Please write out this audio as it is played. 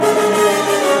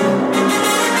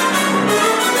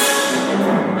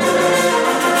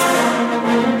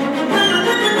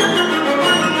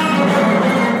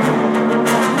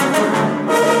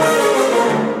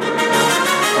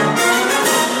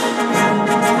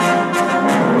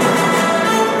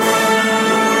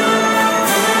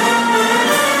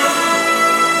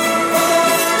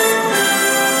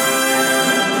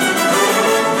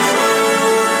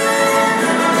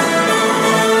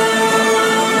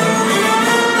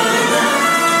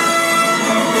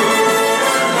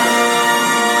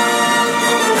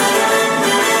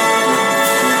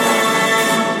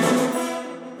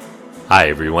Hi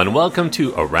everyone, welcome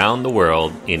to Around the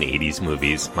World in 80s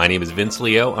Movies. My name is Vince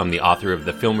Leo. I'm the author of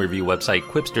the film review website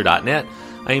Quipster.net.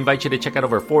 I invite you to check out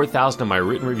over 4,000 of my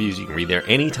written reviews. You can read there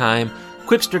anytime.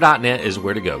 Quipster.net is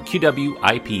where to go.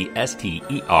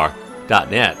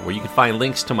 QWIPSTER.net, where you can find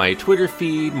links to my Twitter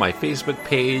feed, my Facebook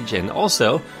page, and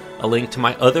also a link to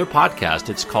my other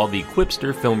podcast. It's called the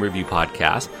Quipster Film Review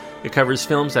Podcast. It covers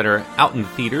films that are out in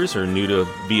theaters or new to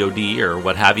VOD or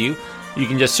what have you. You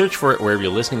can just search for it wherever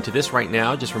you're listening to this right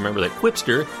now. Just remember that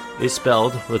Quipster is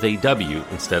spelled with a W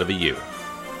instead of a U.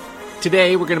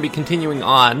 Today, we're going to be continuing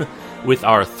on with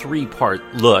our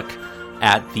three-part look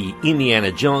at the Indiana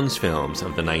Jones films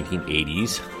of the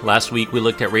 1980s. Last week, we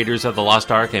looked at Raiders of the Lost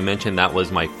Ark. I mentioned that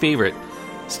was my favorite,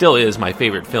 still is my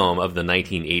favorite film of the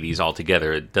 1980s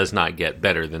altogether. It does not get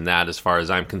better than that as far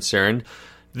as I'm concerned.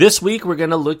 This week, we're going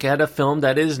to look at a film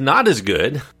that is not as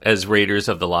good as Raiders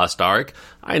of the Lost Ark.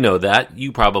 I know that.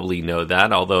 You probably know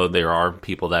that, although there are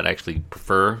people that actually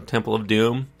prefer Temple of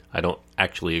Doom. I don't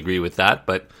actually agree with that,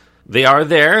 but they are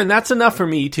there, and that's enough for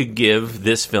me to give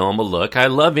this film a look. I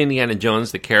love Indiana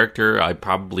Jones, the character. I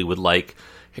probably would like,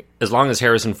 as long as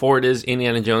Harrison Ford is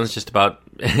Indiana Jones, just about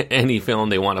any film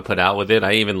they want to put out with it.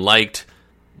 I even liked,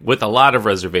 with a lot of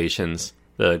reservations,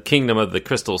 The Kingdom of the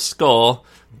Crystal Skull.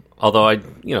 Although I,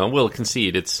 will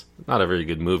concede it's not a very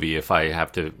good movie if I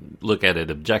have to look at it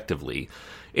objectively.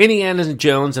 Indiana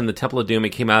Jones and the Temple of Doom, it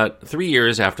came out 3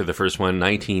 years after the first one,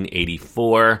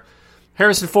 1984.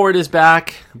 Harrison Ford is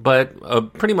back, but a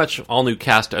pretty much all-new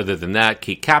cast other than that.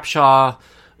 Kate Capshaw,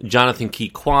 Jonathan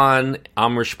Ke Quan,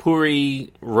 Amrish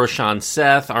Puri, Roshan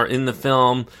Seth are in the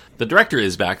film. The director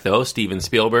is back, though, Steven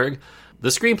Spielberg. The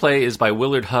screenplay is by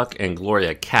Willard Huck and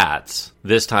Gloria Katz,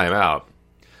 this time out.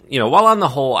 While on the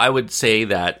whole, I would say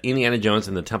that Indiana Jones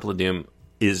and the Temple of Doom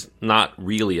is not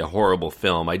really a horrible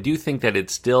film. I do think that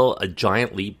it's still a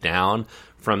giant leap down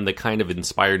from the kind of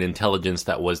inspired intelligence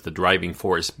that was the driving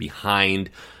force behind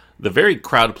the very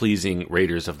crowd-pleasing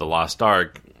Raiders of the Lost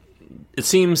Ark. It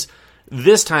seems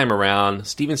this time around,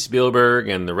 Steven Spielberg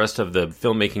and the rest of the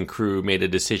filmmaking crew made a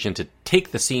decision to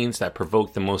take the scenes that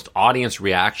provoked the most audience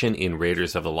reaction in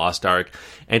Raiders of the Lost Ark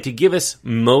and to give us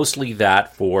mostly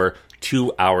that for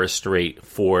 2 hours straight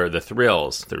for the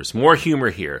thrills. There's more humor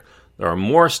here. There are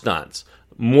more stunts,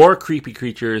 more creepy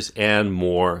creatures, and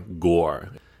more gore.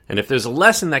 And if there's a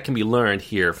lesson that can be learned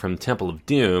here from Temple of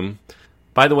Doom,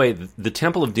 by the way, the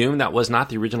Temple of Doom, that was not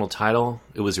the original title.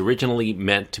 It was originally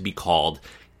meant to be called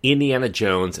Indiana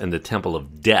Jones and the Temple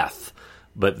of Death.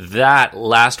 But that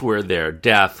last word there,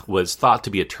 death, was thought to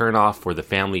be a turnoff for the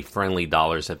family-friendly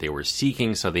dollars that they were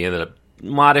seeking, so they ended up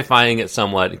modifying it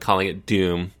somewhat and calling it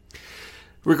Doom.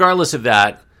 Regardless of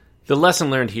that, the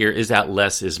lesson learned here is that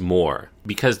less is more,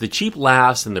 because the cheap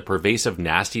laughs and the pervasive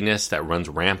nastiness that runs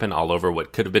rampant all over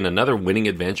what could have been another winning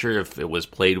adventure if it was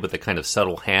played with a kind of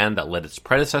subtle hand that led its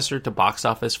predecessor to box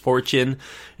office fortune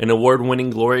and award-winning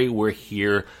glory were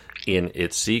here in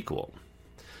its sequel.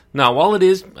 Now, while it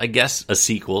is, I guess, a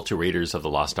sequel to Raiders of the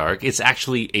Lost Ark, it's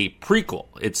actually a prequel.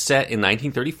 It's set in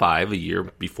 1935, a year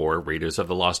before Raiders of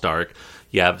the Lost Ark.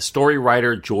 You have story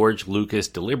writer George Lucas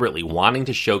deliberately wanting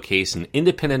to showcase an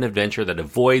independent adventure that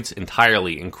avoids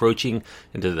entirely encroaching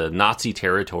into the Nazi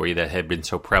territory that had been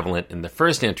so prevalent in the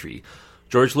first entry.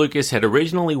 George Lucas had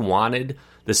originally wanted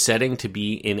the setting to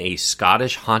be in a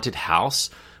Scottish haunted house,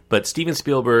 but Steven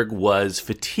Spielberg was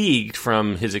fatigued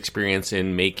from his experience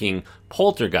in making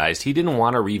Poltergeist. He didn't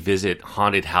want to revisit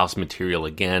haunted house material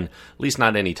again, at least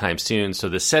not anytime soon, so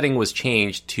the setting was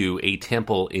changed to a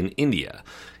temple in India.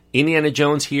 Indiana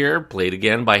Jones here, played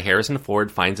again by Harrison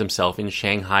Ford, finds himself in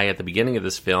Shanghai at the beginning of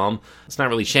this film. It's not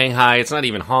really Shanghai, it's not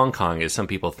even Hong Kong, as some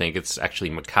people think. It's actually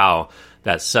Macau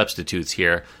that substitutes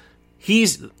here.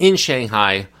 He's in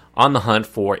Shanghai on the hunt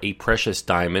for a precious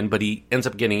diamond, but he ends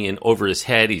up getting in over his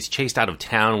head. He's chased out of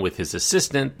town with his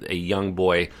assistant, a young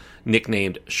boy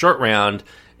nicknamed Short Round,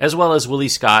 as well as Willie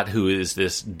Scott, who is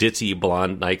this ditzy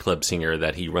blonde nightclub singer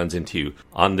that he runs into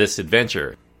on this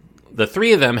adventure. The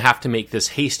three of them have to make this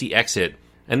hasty exit,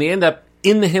 and they end up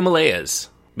in the Himalayas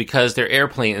because their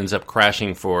airplane ends up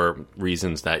crashing for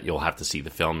reasons that you'll have to see the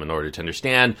film in order to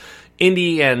understand.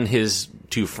 Indy and his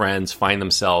two friends find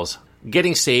themselves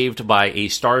getting saved by a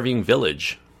starving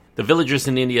village. The villagers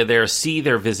in India there see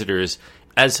their visitors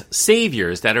as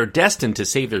saviors that are destined to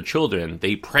save their children.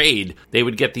 They prayed they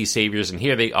would get these saviors, and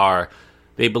here they are.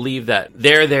 They believe that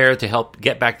they're there to help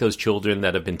get back those children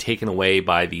that have been taken away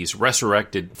by these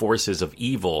resurrected forces of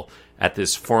evil at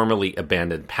this formerly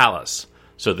abandoned palace.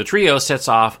 So the trio sets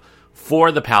off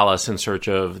for the palace in search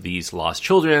of these lost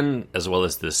children, as well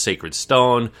as the sacred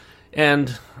stone,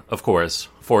 and, of course,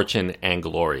 fortune and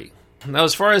glory. Now,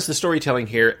 as far as the storytelling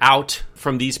here, out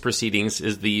from these proceedings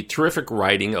is the terrific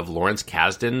writing of Lawrence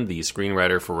Kasdan, the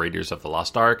screenwriter for Raiders of the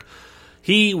Lost Ark.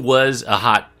 He was a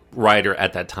hot writer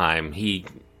at that time.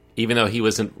 Even though he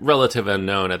was a relative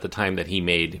unknown at the time that he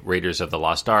made Raiders of the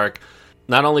Lost Ark,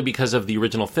 not only because of the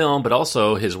original film, but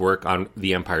also his work on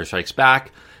The Empire Strikes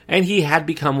Back, and he had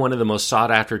become one of the most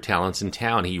sought-after talents in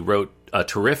town. He wrote a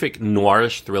terrific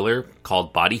noirish thriller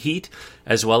called Body Heat,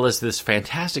 as well as this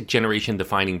fantastic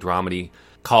generation-defining dramedy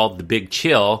called The Big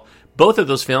Chill. Both of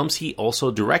those films he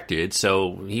also directed,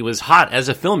 so he was hot as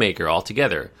a filmmaker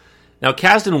altogether. Now,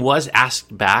 Kasdan was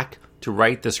asked back to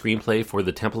write the screenplay for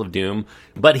The Temple of Doom,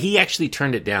 but he actually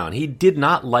turned it down. He did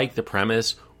not like the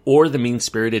premise or the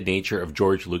mean-spirited nature of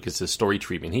George Lucas's story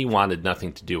treatment. He wanted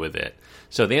nothing to do with it.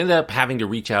 So they ended up having to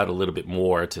reach out a little bit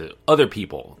more to other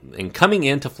people. And coming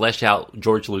in to flesh out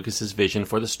George Lucas's vision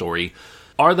for the story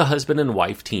are the husband and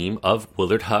wife team of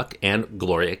Willard Huck and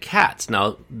Gloria Katz.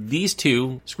 Now, these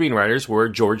two screenwriters were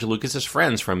George Lucas's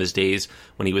friends from his days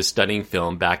when he was studying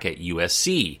film back at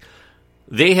USC.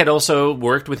 They had also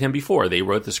worked with him before. They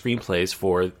wrote the screenplays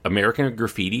for American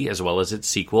Graffiti as well as its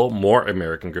sequel, More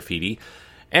American Graffiti.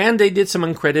 And they did some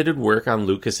uncredited work on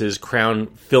Lucas's crown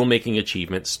filmmaking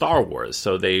achievement, Star Wars.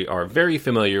 So they are very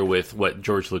familiar with what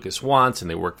George Lucas wants, and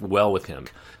they worked well with him.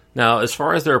 Now, as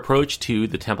far as their approach to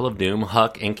the Temple of Doom,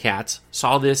 Huck and Katz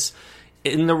saw this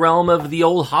in the realm of the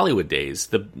old Hollywood days.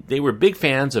 They were big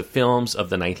fans of films of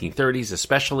the 1930s,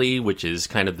 especially, which is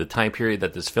kind of the time period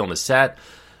that this film is set.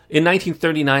 In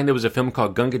 1939, there was a film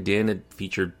called Gunga Din. It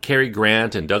featured Cary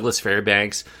Grant and Douglas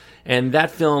Fairbanks. And that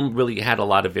film really had a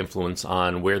lot of influence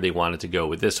on where they wanted to go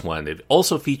with this one. It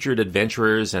also featured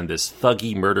adventurers and this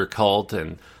thuggy murder cult,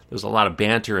 and there was a lot of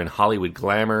banter and Hollywood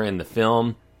glamour in the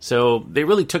film. So they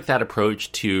really took that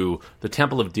approach to the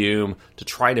Temple of Doom to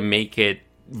try to make it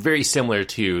very similar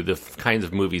to the kinds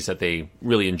of movies that they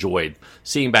really enjoyed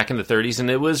seeing back in the 30s. And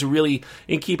it was really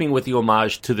in keeping with the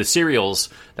homage to the serials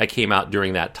that came out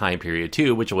during that time period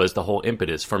too, which was the whole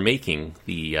impetus for making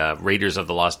the Raiders of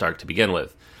the Lost Ark to begin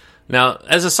with. Now,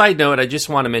 as a side note, I just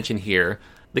want to mention here,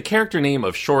 the character name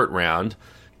of Short Round,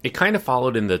 it kind of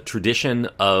followed in the tradition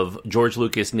of George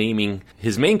Lucas naming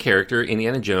his main character,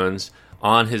 Indiana Jones,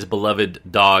 on his beloved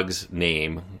dog's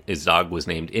name. His dog was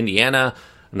named Indiana,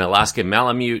 an Alaskan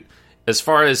Malamute. As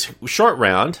far as Short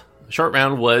Round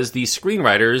was the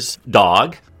screenwriter's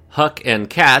dog, Huck and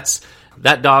Katz.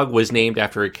 That dog was named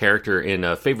after a character in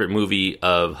a favorite movie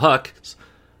of Huck's,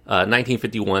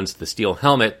 1951's The Steel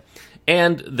Helmet.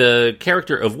 And the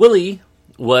character of Willie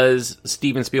was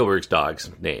Steven Spielberg's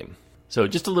dog's name. So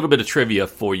just a little bit of trivia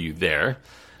for you there.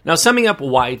 Now, summing up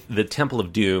why The Temple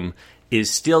of Doom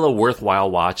is still a worthwhile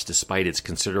watch despite its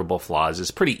considerable flaws is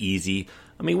pretty easy.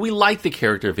 I mean, we like the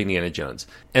character of Indiana Jones.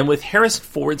 And with Harrison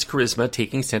Ford's charisma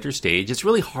taking center stage, it's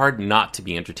really hard not to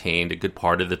be entertained a good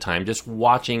part of the time just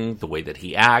watching the way that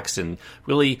he acts and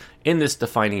really in this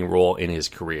defining role in his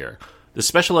career. The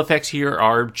special effects here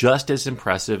are just as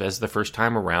impressive as the first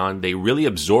time around. They really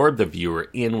absorb the viewer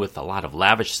in with a lot of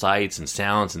lavish sights and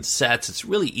sounds and sets. It's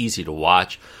really easy to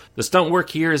watch. The stunt work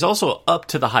here is also up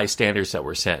to the high standards that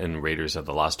were set in Raiders of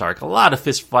the Lost Ark. A lot of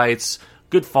fist fights,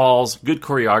 good falls, good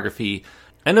choreography.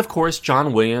 And of course,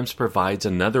 John Williams provides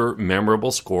another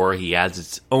memorable score. He adds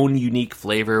its own unique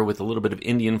flavor with a little bit of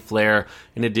Indian flair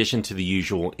in addition to the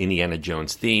usual Indiana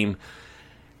Jones theme.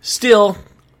 Still,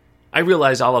 I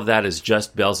realize all of that is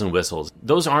just bells and whistles.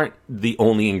 Those aren't the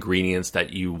only ingredients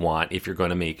that you want if you're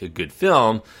going to make a good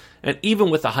film. And even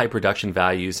with the high production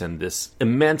values and this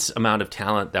immense amount of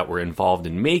talent that were involved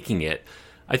in making it,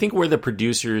 I think where the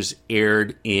producers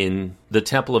erred in The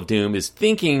Temple of Doom is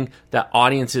thinking that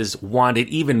audiences wanted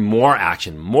even more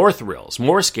action, more thrills,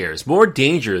 more scares, more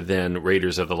danger than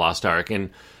Raiders of the Lost Ark. And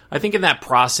I think in that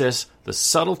process, the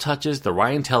subtle touches, the wry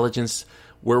intelligence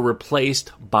were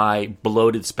replaced by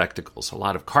bloated spectacles. A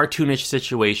lot of cartoonish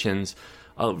situations,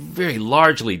 a very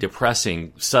largely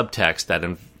depressing subtext that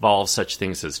involves such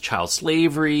things as child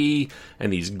slavery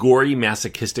and these gory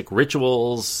masochistic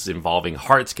rituals involving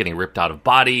hearts getting ripped out of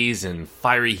bodies and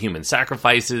fiery human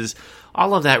sacrifices.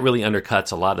 All of that really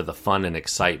undercuts a lot of the fun and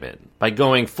excitement by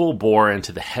going full bore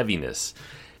into the heaviness.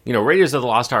 You know, Raiders of the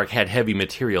Lost Ark had heavy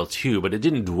material too, but it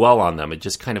didn't dwell on them. It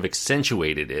just kind of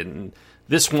accentuated it. And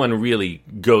this one really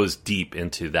goes deep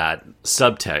into that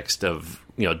subtext of,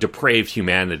 you know, depraved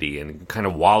humanity and kind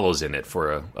of wallows in it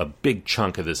for a big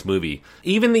chunk of this movie.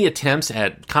 Even the attempts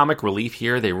at comic relief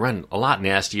here, they run a lot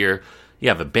nastier. You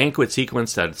have a banquet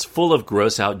sequence that's full of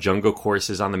gross-out jungle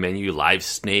courses on the menu, live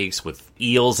snakes with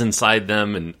eels inside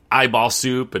them, and eyeball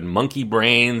soup and monkey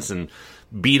brains, and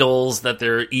beetles that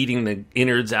they're eating the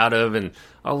innards out of, and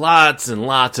lots and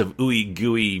lots of ooey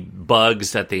gooey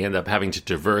bugs that they end up having to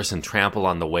traverse and trample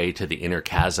on the way to the inner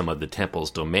chasm of the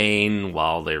temple's domain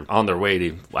while they're on their way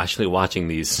to actually watching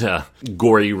these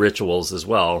gory rituals as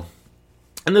well.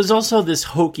 And there's also this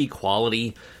hokey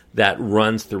quality that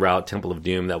runs throughout Temple of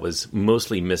Doom that was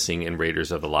mostly missing in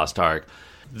Raiders of the Lost Ark.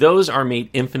 Those are made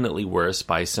infinitely worse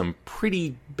by some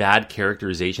pretty bad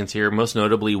characterizations here, most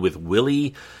notably with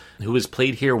Willie, who was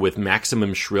played here with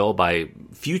maximum shrill by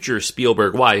future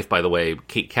Spielberg wife, by the way,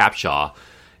 Capshaw.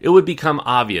 It would become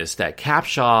obvious that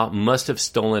Capshaw must have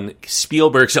stolen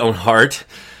Spielberg's own heart,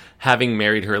 having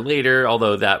married her later,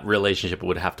 although that relationship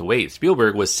would have to wait.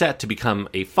 Spielberg was set to become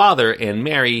a father and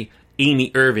marry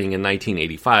Amy Irving in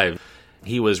 1985.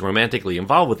 He was romantically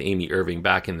involved with Amy Irving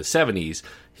back in the 70s.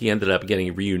 He ended up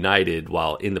getting reunited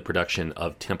while in the production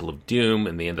of Temple of Doom,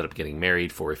 and they ended up getting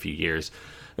married for a few years.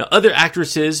 Now, other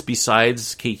actresses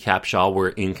besides Kate Capshaw were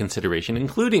in consideration,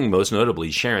 including, most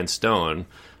notably, Sharon Stone.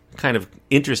 Kind of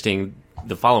interesting,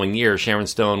 the following year, Sharon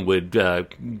Stone would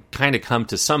kind of come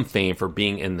to some fame for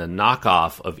being in the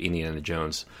knockoff of Indiana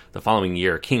Jones. The following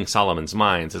year, King Solomon's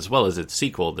Mines, as well as its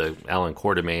sequel, the Alan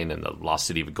Quartermain and the Lost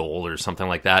City of Gold, or something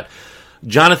like that.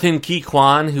 Jonathan Ke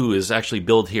Quan, who is actually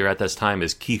billed here at this time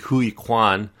as Ke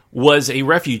Quan, was a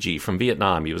refugee from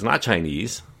Vietnam. He was not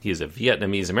Chinese. He is a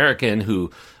Vietnamese-American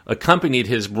who accompanied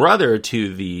his brother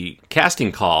to the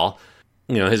casting call.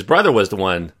 You know, his brother was the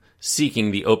one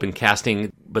seeking the open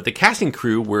casting, but the casting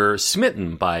crew were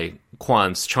smitten by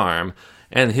Quan's charm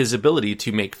and his ability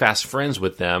to make fast friends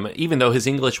with them. Even though his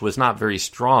English was not very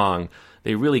strong,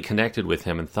 they really connected with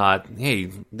him and thought,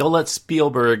 hey, they'll let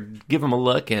Spielberg give him a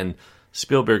look, and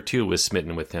Spielberg, too, was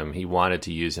smitten with him. He wanted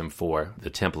to use him for the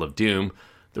Temple of Doom.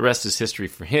 The rest is history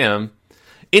for him.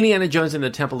 Indiana Jones and the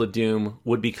Temple of Doom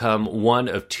would become one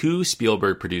of two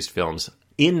Spielberg-produced films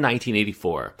in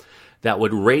 1984 that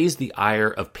would raise the ire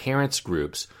of parents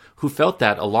groups who felt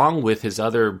that, along with his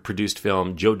other produced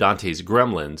film, Joe Dante's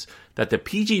Gremlins, that the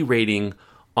PG rating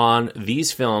on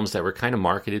these films that were kind of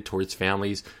marketed towards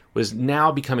families was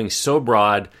now becoming so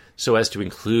broad so as to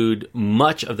include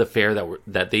much of the fare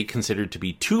that they considered to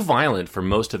be too violent for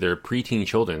most of their preteen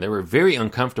children. They were very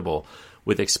uncomfortable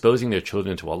with exposing their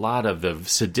children to a lot of the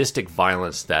sadistic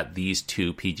violence that these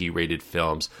two PG-rated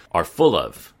films are full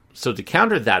of. So to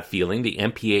counter that feeling, the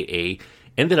MPAA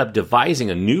ended up devising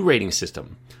a new rating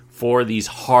system for these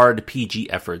hard PG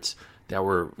efforts that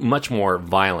were much more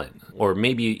violent, or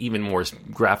maybe even more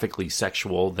graphically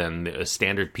sexual than a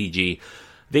standard PG.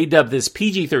 They dubbed this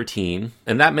PG-13,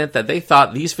 and that meant that they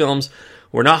thought these films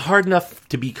were not hard enough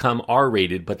to become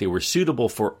R-rated, but they were suitable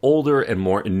for older and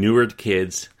more inured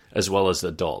kids as well as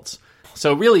adults.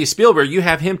 So really, Spielberg, you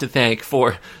have him to thank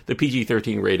for the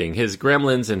PG-13 rating. His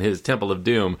Gremlins and his Temple of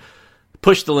Doom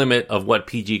pushed the limit of what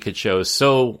PG could show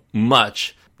so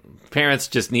much. Parents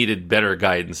just needed better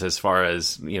guidance as far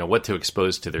as, what to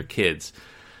expose to their kids.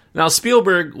 Now,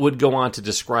 Spielberg would go on to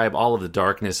describe all of the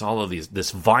darkness, all of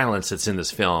this violence that's in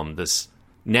this film, this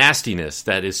nastiness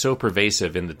that is so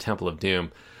pervasive in the Temple of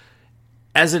Doom,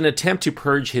 as an attempt to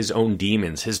purge his own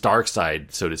demons, his dark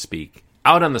side, so to speak,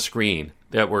 out on the screen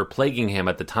that were plaguing him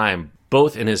at the time,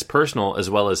 both in his personal as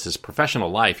well as his professional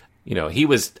life. He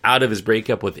was out of his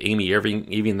breakup with Amy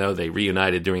Irving, even though they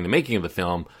reunited during the making of the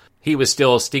film. He was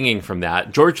still stinging from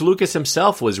that. George Lucas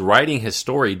himself was writing his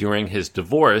story during his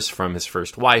divorce from his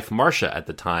first wife, Marcia, at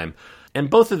the time.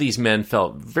 And both of these men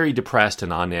felt very depressed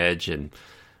and on edge and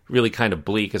really kind of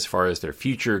bleak as far as their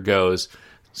future goes.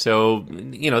 So,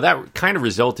 that kind of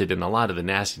resulted in a lot of the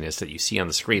nastiness that you see on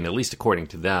the screen, at least according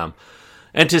to them.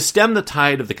 And to stem the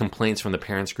tide of the complaints from the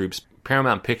parents groups,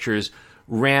 Paramount Pictures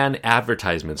ran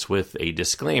advertisements with a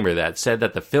disclaimer that said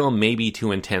that the film may be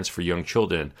too intense for young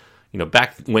children.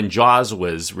 Back when Jaws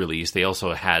was released, they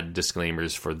also had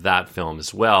disclaimers for that film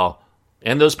as well.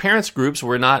 And those parents groups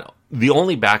were not the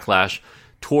only backlash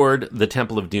toward the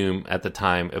Temple of Doom at the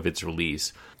time of its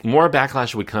release. More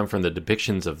backlash would come from the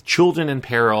depictions of children in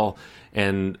peril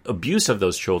and abuse of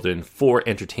those children for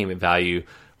entertainment value,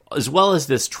 as well as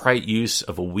this trite use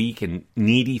of a weak and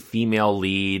needy female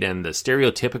lead and the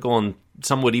stereotypical, and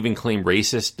some would even claim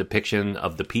racist, depiction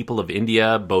of the people of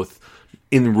India, both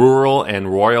in rural and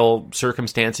royal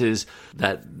circumstances,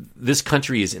 that this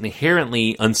country is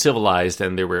inherently uncivilized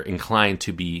and they were inclined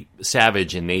to be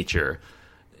savage in nature.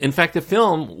 In fact, the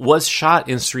film was shot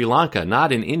in Sri Lanka,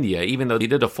 not in India, even though they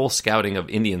did a full scouting of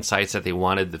Indian sites that they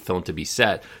wanted the film to be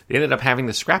set. They ended up having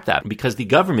to scrap that because the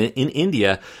government in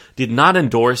India did not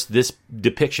endorse this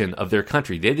depiction of their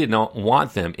country. They did not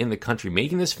want them in the country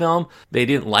making this film. They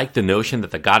didn't like the notion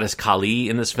that the goddess Kali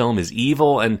in this film is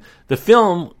evil, and the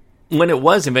film when it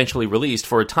was eventually released,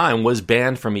 for a time, was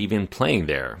banned from even playing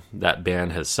there. That ban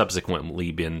has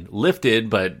subsequently been lifted,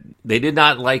 but they did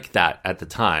not like that at the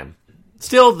time.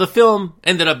 Still, the film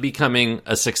ended up becoming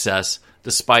a success,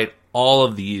 despite all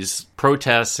of these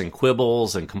protests and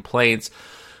quibbles and complaints.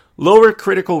 Lower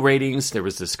critical ratings, there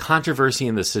was this controversy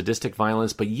in the sadistic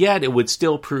violence, but yet it would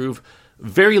still prove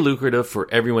very lucrative for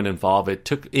everyone involved. It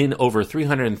took in over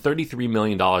 $333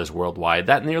 million worldwide.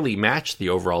 That nearly matched the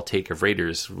overall take of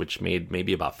Raiders, which made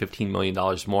maybe about $15 million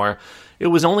more. It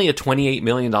was only a $28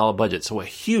 million budget, so a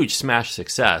huge smash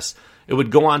success. It would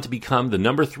go on to become the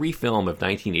number 3 film of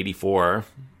 1984.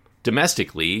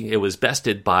 Domestically, it was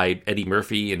bested by Eddie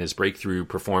Murphy in his breakthrough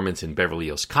performance in Beverly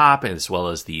Hills Cop, as well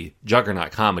as the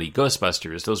juggernaut comedy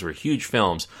Ghostbusters. Those were huge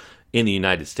films in the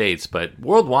United States, but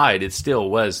worldwide it still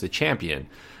was the champion.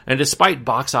 And despite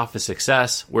box office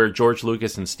success, where George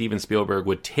Lucas and Steven Spielberg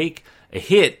would take a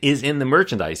hit is in the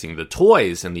merchandising. The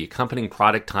toys and the accompanying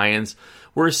product tie-ins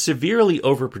were severely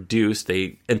overproduced.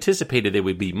 They anticipated they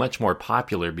would be much more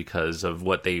popular because of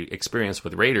what they experienced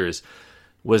with Raiders.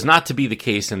 Was not to be the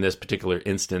case in this particular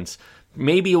instance.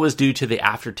 Maybe it was due to the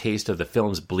aftertaste of the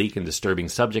film's bleak and disturbing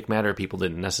subject matter. People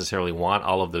didn't necessarily want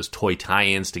all of those toy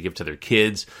tie-ins to give to their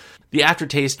kids. The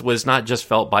aftertaste was not just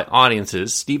felt by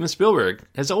audiences. Steven Spielberg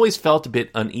has always felt a bit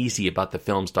uneasy about the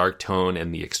film's dark tone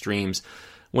and the extremes.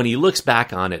 When he looks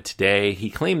back on it today, he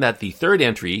claimed that the third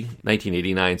entry,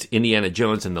 1989's Indiana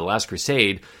Jones and the Last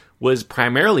Crusade, was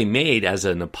primarily made as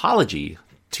an apology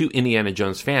to Indiana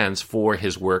Jones fans for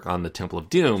his work on the Temple of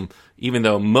Doom, even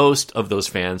though most of those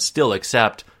fans still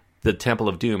accept the Temple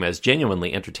of Doom as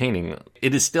genuinely entertaining.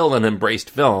 It is still an embraced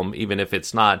film, even if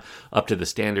it's not up to the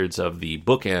standards of the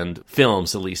bookend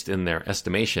films, at least in their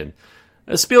estimation.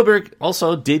 Spielberg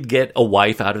also did get a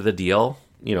wife out of the deal.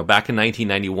 Back in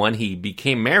 1991, he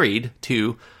became married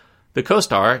to the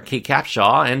co-star, Ke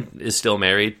Capshaw, and is still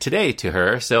married today to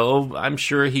her, so I'm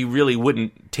sure he really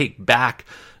wouldn't take back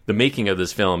the making of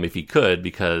this film if he could,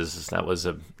 because that was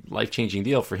a life-changing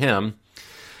deal for him.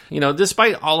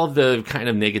 Despite all of the kind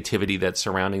of negativity that's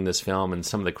surrounding this film and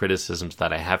some of the criticisms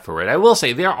that I have for it, I will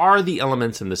say there are the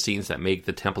elements and the scenes that make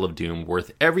the Temple of Doom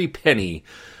worth every penny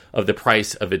of the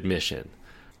price of admission.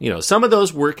 Some of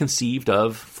those were conceived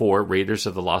of for Raiders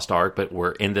of the Lost Ark, but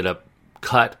ended up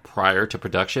cut prior to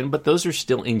production, but those are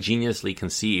still ingeniously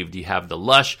conceived. You have the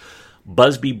lush,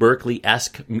 Busby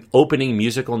Berkeley-esque opening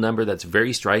musical number that's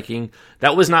very striking.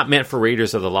 That was not meant for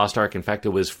Raiders of the Lost Ark. In fact, it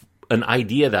was an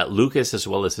idea that Lucas, as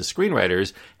well as his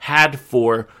screenwriters, had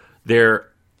for their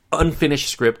unfinished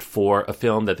script for a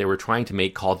film that they were trying to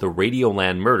make called The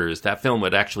Radioland Murders. That film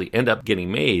would actually end up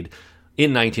getting made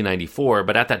in 1994,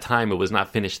 but at that time it was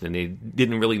not finished and they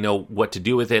didn't really know what to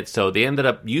do with it, so they ended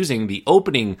up using the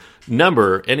opening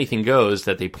number, Anything Goes,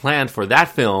 that they planned for that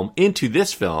film into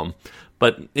this film.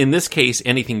 But in this case,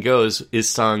 Anything Goes is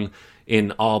sung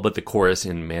in all but the chorus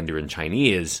in Mandarin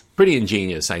Chinese. Pretty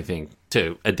ingenious, I think,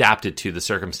 to adapt it to the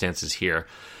circumstances here.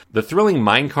 The thrilling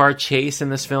minecart chase in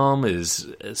this film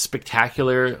is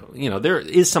spectacular. There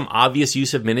is some obvious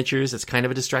use of miniatures. It's kind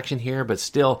of a distraction here, but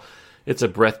still, it's a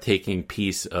breathtaking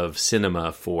piece of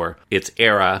cinema for its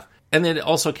era. And then it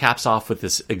also caps off with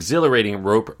this exhilarating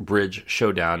rope bridge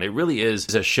showdown. It really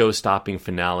is a show-stopping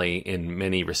finale in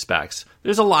many respects.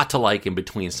 There's a lot to like in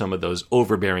between some of those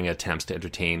overbearing attempts to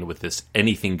entertain with this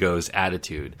anything goes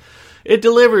attitude. It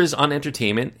delivers on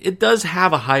entertainment. It does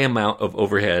have a high amount of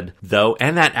overhead, though,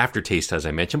 and that aftertaste, as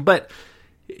I mentioned. But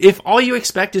if all you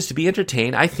expect is to be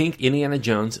entertained, I think Indiana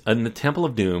Jones and the Temple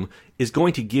of Doom is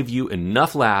going to give you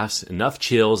enough laughs, enough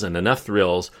chills, and enough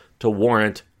thrills to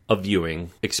warrant a viewing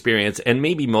experience, and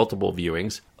maybe multiple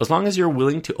viewings, as long as you're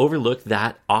willing to overlook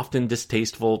that often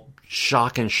distasteful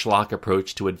shock and schlock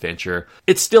approach to adventure.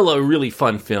 It's still a really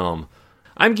fun film.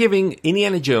 I'm giving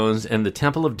Indiana Jones and the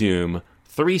Temple of Doom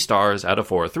 3 stars out of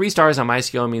 4. 3 stars on my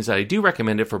scale means that I do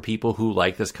recommend it for people who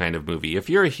like this kind of movie. If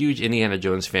you're a huge Indiana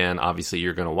Jones fan, obviously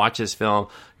you're going to watch this film.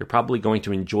 You're probably going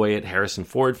to enjoy it. Harrison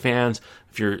Ford fans,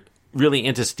 if you're really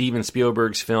into Steven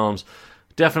Spielberg's films,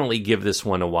 definitely give this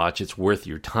one a watch. It's worth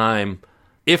your time.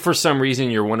 If for some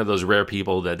reason you're one of those rare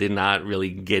people that did not really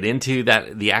get into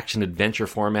the action-adventure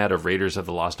format of Raiders of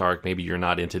the Lost Ark, maybe you're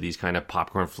not into these kind of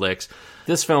popcorn flicks,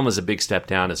 this film is a big step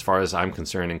down as far as I'm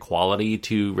concerned in quality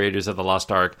to Raiders of the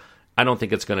Lost Ark. I don't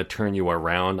think it's going to turn you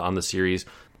around on the series,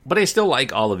 but I still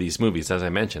like all of these movies. As I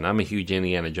mentioned, I'm a huge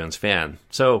Indiana Jones fan.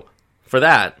 So for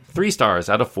that, 3 stars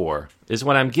out of 4 is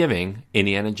what I'm giving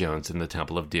Indiana Jones and the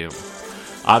Temple of Doom.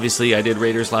 Obviously, I did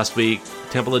Raiders last week,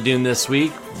 Temple of Doom this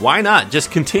week. Why not?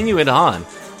 Just continue it on.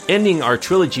 ending our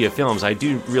trilogy of films, I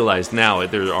do realize now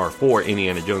there are 4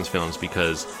 Indiana Jones films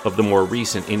because of the more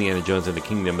recent Indiana Jones and the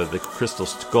Kingdom of the Crystal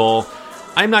Skull.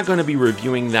 I'm not going to be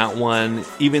reviewing that one,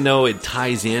 even though it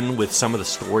ties in with some of the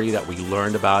story that we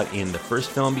learned about in the first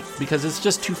film, because it's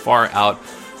just too far out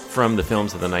from the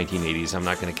films of the 1980s. I'm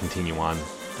not going to continue on.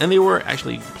 And they were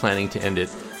actually planning to end it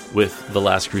with The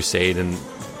Last Crusade and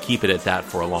keep it at that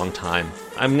for a long time.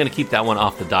 I'm going to keep that one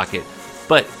off the docket.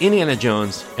 But Indiana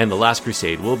Jones and The Last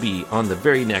Crusade will be on the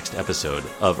very next episode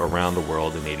of Around the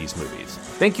World in 80s Movies.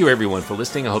 Thank you, everyone, for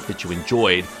listening. I hope that you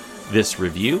enjoyed this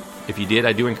review. If you did,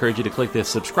 I do encourage you to click the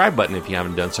subscribe button if you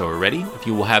haven't done so already. If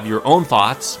you will have your own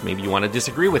thoughts, maybe you want to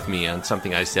disagree with me on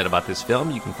something I said about this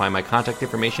film, you can find my contact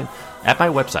information at my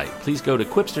website. Please go to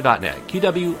quipster.net,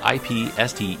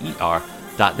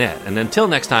 QWIPSTER.net. And until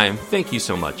next time, thank you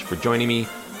so much for joining me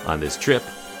on this trip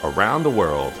around the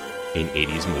world in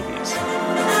 80s movies.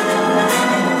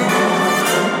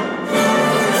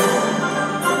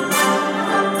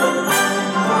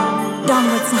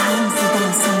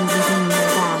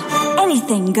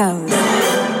 Anything goes.